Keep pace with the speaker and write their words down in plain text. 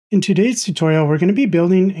In today's tutorial, we're going to be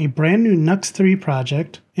building a brand new Nuxt 3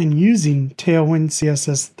 project and using Tailwind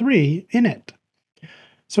CSS 3 in it.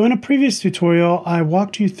 So in a previous tutorial, I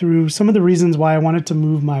walked you through some of the reasons why I wanted to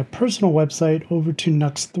move my personal website over to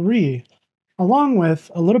Nuxt 3, along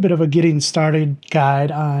with a little bit of a getting started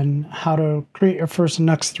guide on how to create your first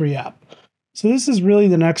Nuxt 3 app. So this is really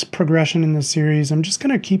the next progression in the series. I'm just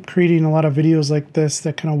going to keep creating a lot of videos like this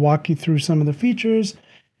that kind of walk you through some of the features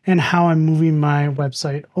and how I'm moving my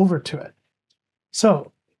website over to it.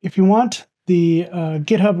 So if you want, the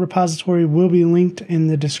GitHub repository will be linked in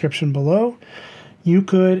the description below. You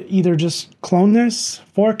could either just clone this,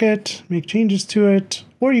 fork it, make changes to it,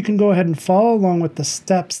 or you can go ahead and follow along with the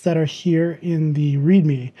steps that are here in the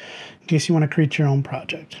README in case you want to create your own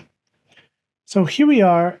project. So here we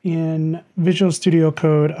are in Visual Studio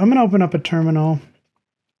Code. I'm going to open up a terminal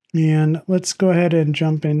and let's go ahead and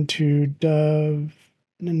jump into Dev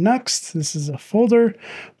Nuxt. This is a folder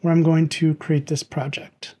where I'm going to create this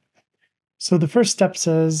project. So the first step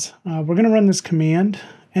says we're going to run this command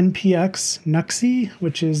npx nuxi,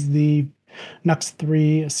 which is the Nuxt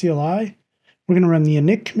 3 CLI. We're going to run the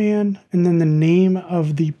init command and then the name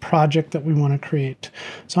of the project that we want to create.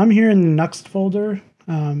 So I'm here in the Nuxt folder.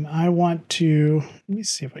 I want to, let me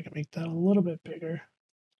see if I can make that a little bit bigger.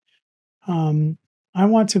 I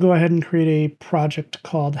want to go ahead and create a project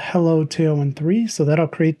called Hello Tailwind 3. So that'll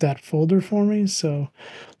create that folder for me. So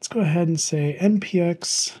let's go ahead and say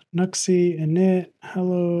npx nuxi init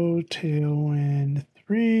hello tailwind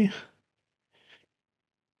 3.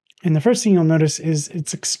 And the first thing you'll notice is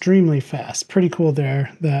it's extremely fast. Pretty cool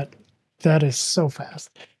there that is so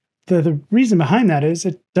fast. The reason behind that is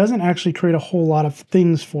it doesn't actually create a whole lot of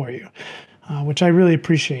things for you, which I really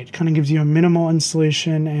appreciate. It kind of gives you a minimal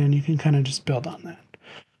installation and you can kind of just build on that.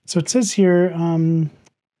 So it says here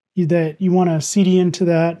that you want to CD into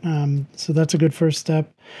that. So that's a good first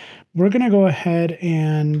step. We're going to go ahead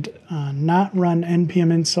and not run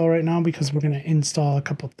npm install right now because we're going to install a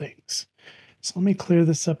couple things. So let me clear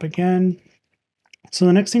this up again. So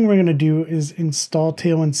the next thing we're going to do is install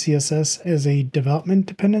Tailwind CSS as a development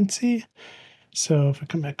dependency. So if I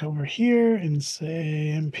come back over here and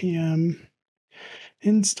say npm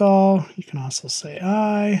install, you can also say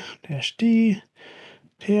i-d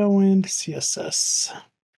Tailwind CSS.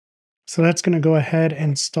 So that's going to go ahead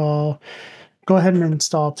and install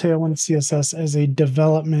Tailwind CSS as a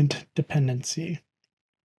development dependency.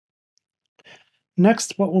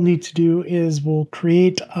 Next, what we'll need to do is we'll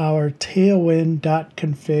create our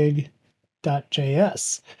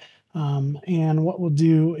tailwind.config.js. And what we'll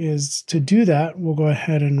do is to do that, we'll go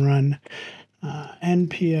ahead and run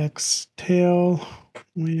npx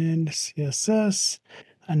tailwind css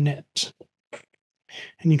init.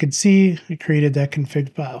 And you can see it created that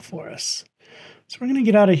config file for us. So we're going to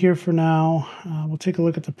get out of here for now. We'll take a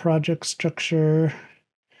look at the project structure.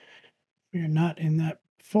 We are not in that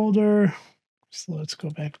folder. So let's go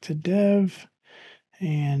back to dev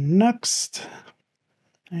and Nuxt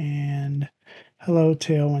and hello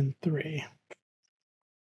Tailwind 3.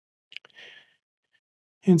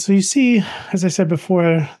 And so you see, as I said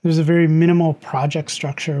before, there's a very minimal project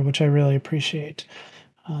structure, which I really appreciate.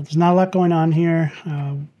 There's not a lot going on here.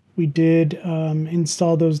 We did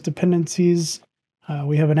install those dependencies.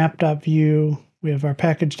 We have an app.view, we have our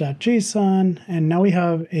package.json, and now we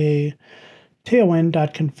have a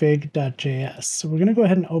tailwind.config.js. So we're going to go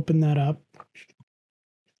ahead and open that up.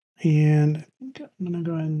 And I think I'm going to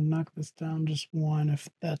go ahead and knock this down just one if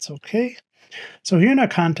that's okay. So here in our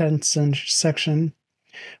contents section,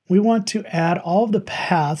 we want to add all of the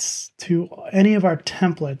paths to any of our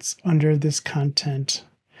templates under this content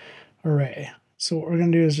array. So what we're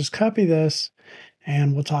going to do is just copy this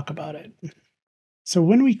and we'll talk about it. So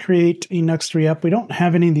when we create a Nuxt 3 app, we don't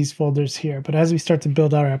have any of these folders here, but as we start to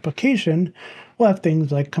build our application, we'll have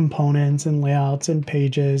things like components and layouts and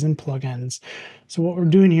pages and plugins. So what we're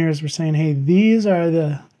doing here is we're saying, hey, these are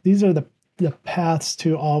the paths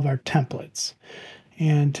to all of our templates.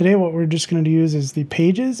 And today what we're just going to use is the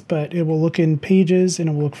pages, but it will look in pages and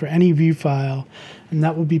it will look for any view file. And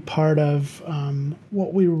that will be part of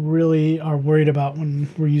what we really are worried about when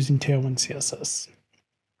we're using Tailwind CSS.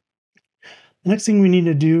 The next thing we need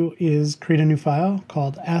to do is create a new file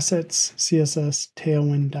called assets css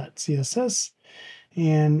tailwind.css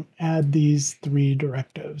and add these 3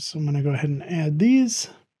 directives. So I'm going to go ahead and add these.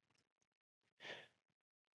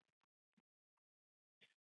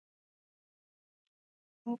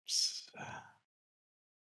 Oops.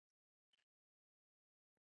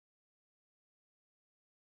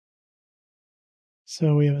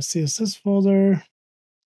 So we have a CSS folder,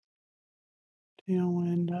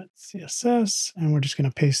 tailwind.css, and we're just going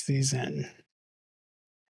to paste these in.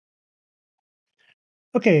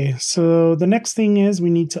 Okay, so the next thing is we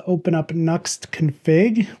need to open up Nuxt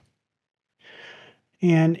config.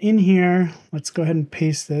 And in here, let's go ahead and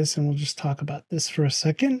paste this and we'll just talk about this for a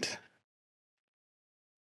second.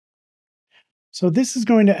 So this is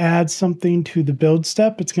going to add something to the build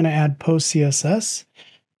step. It's going to add post CSS.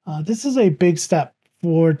 This is a big step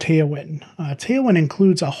for Tailwind. Tailwind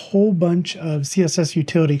includes a whole bunch of CSS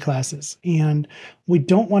utility classes, and we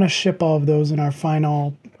don't want to ship all of those in our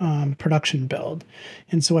final production build.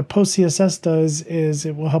 And so what post CSS does is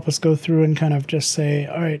it will help us go through and kind of just say,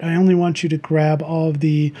 all right, I only want you to grab all of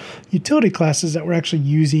the utility classes that we're actually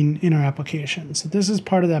using in our application. So this is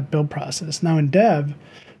part of that build process. Now in dev,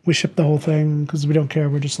 we ship the whole thing because we don't care,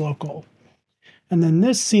 we're just local. And then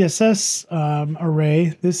this CSS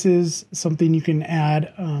array, this is something you can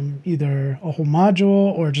add either a whole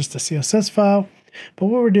module or just a CSS file. But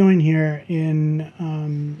what we're doing here in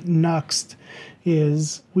Nuxt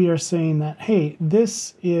is we are saying that, hey,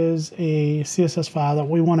 this is a CSS file that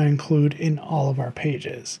we want to include in all of our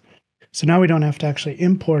pages. So now we don't have to actually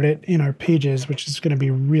import it in our pages, which is going to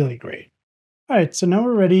be really great. All right, so now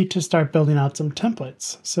we're ready to start building out some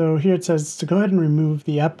templates. So here it says to go ahead and remove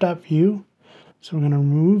the app.view. So we're going to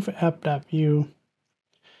remove app.view.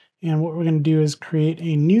 And what we're going to do is create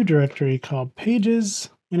a new directory called pages.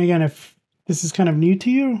 And again, if this is kind of new to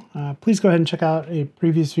you, please go ahead and check out a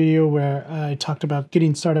previous video where I talked about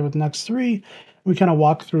getting started with Nuxt 3. We kind of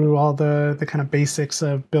walk through all the kind of basics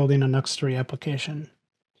of building a Nuxt 3 application.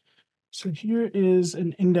 So here is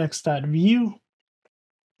an index.view.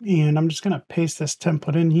 And I'm just going to paste this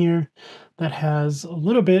template in here that has a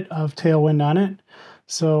little bit of Tailwind on it.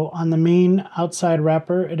 So on the main outside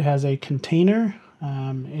wrapper, it has a container.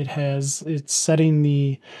 It's setting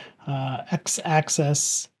the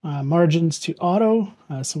x-axis margins to auto.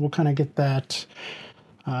 So we'll kind of get that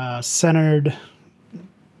centered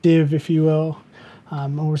div, if you will.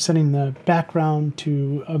 And we're setting the background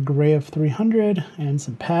to a gray of 300 and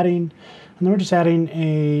some padding. And then we're just adding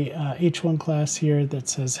a h1 class here that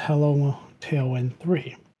says hello Tailwind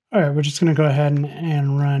 3. All right, we're just going to go ahead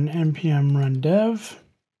and run npm run dev.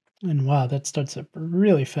 And wow, that starts up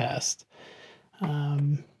really fast.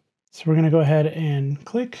 So we're going to go ahead and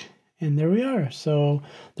click, and there we are. So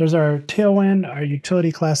there's our Tailwind. Our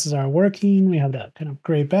utility classes are working. We have that kind of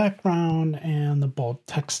gray background and the bold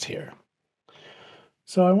text here.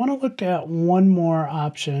 So I want to look at one more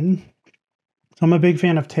option. So I'm a big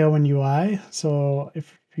fan of Tailwind UI. So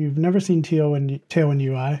if you've never seen Tailwind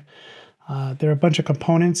UI, there are a bunch of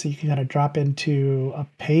components that you can kind of drop into a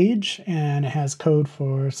page, and it has code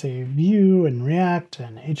for, say, Vue and React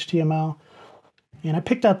and HTML. And I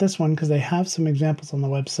picked out this one because they have some examples on the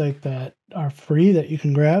website that are free that you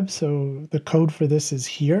can grab. So the code for this is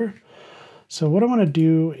here. So what I want to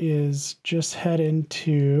do is just head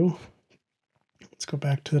into, let's go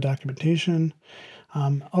back to the documentation.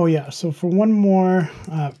 Oh yeah, so for one more,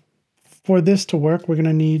 for this to work, we're going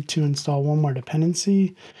to need to install one more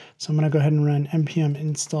dependency. So I'm going to go ahead and run npm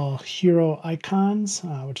install hero icons,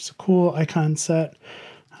 which is a cool icon set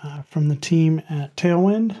from the team at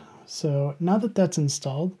Tailwind. So now that that's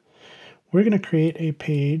installed, we're going to create a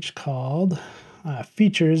page called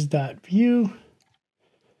features.view.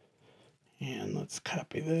 And let's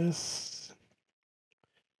copy this.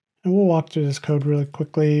 And we'll walk through this code really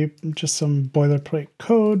quickly, just some boilerplate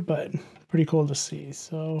code, but pretty cool to see.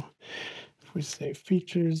 So if we say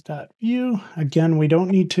features.view, again, we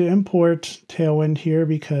don't need to import Tailwind here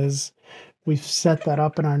because we've set that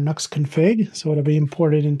up in our Nuxt config, so it'll be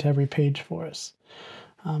imported into every page for us.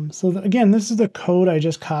 Again, this is the code I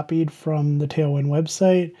just copied from the Tailwind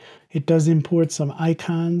website. It does import some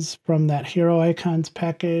icons from that hero icons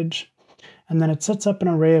package. And then it sets up an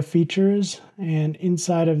array of features, and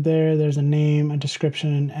inside of there's a name, a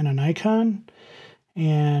description, and an icon.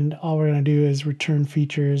 And all we're going to do is return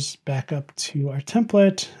features back up to our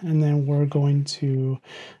template, and then we're going to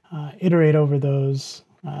iterate over those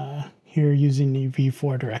here using the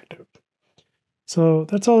v-for directive. So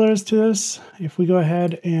that's all there is to this. If we go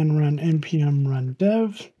ahead and run npm run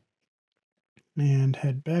dev and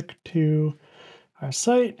head back to our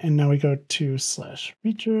site, and now we go to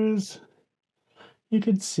 /features, you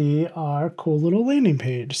could see our cool little landing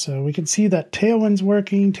page. So we can see that Tailwind's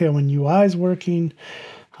working, Tailwind UI is working,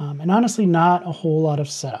 and honestly not a whole lot of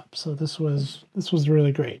setup. So this was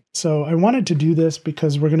really great. So I wanted to do this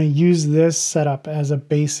because we're going to use this setup as a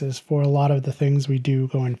basis for a lot of the things we do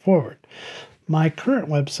going forward. My current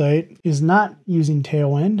website is not using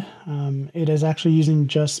Tailwind. It is actually using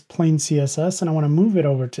just plain CSS, and I want to move it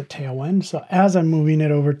over to Tailwind. So as I'm moving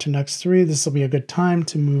it over to Nuxt 3, this will be a good time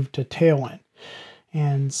to move to Tailwind.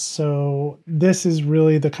 And so this is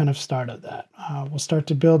really the kind of start of that. We'll start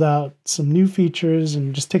to build out some new features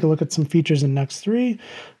and just take a look at some features in Nuxt 3,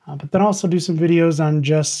 but then also do some videos on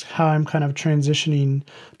just how I'm kind of transitioning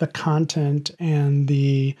the content and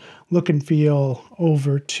the look and feel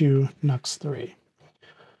over to Nuxt 3.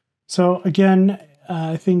 So again,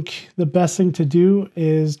 I think the best thing to do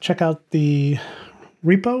is check out the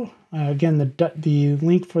repo. Again, the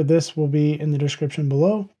link for this will be in the description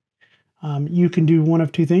below. You can do one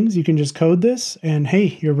of two things. You can just code this and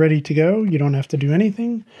hey, you're ready to go. You don't have to do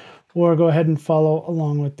anything, or go ahead and follow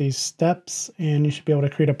along with these steps and you should be able to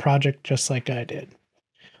create a project just like I did.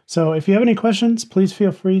 So if you have any questions, please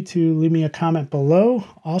feel free to leave me a comment below.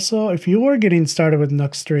 Also, if you're getting started with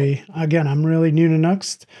Nuxt 3, again, I'm really new to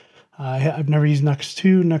Nuxt. I've never used Nuxt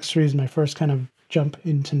 2. Nuxt 3 is my first kind of jump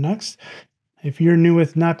into Nuxt. If you're new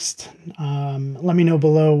with Nuxt, let me know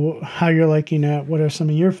below how you're liking it. What are some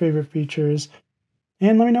of your favorite features?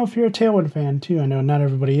 And let me know if you're a Tailwind fan too. I know not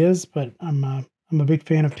everybody is, but I'm a big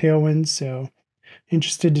fan of Tailwind, so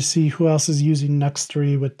interested to see who else is using Nuxt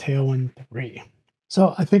 3 with Tailwind 3.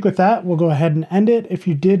 So I think with that, we'll go ahead and end it. If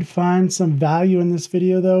you did find some value in this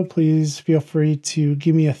video though, please feel free to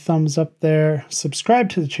give me a thumbs up there. Subscribe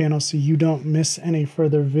to the channel so you don't miss any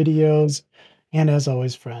further videos. And as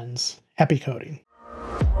always, friends, happy coding.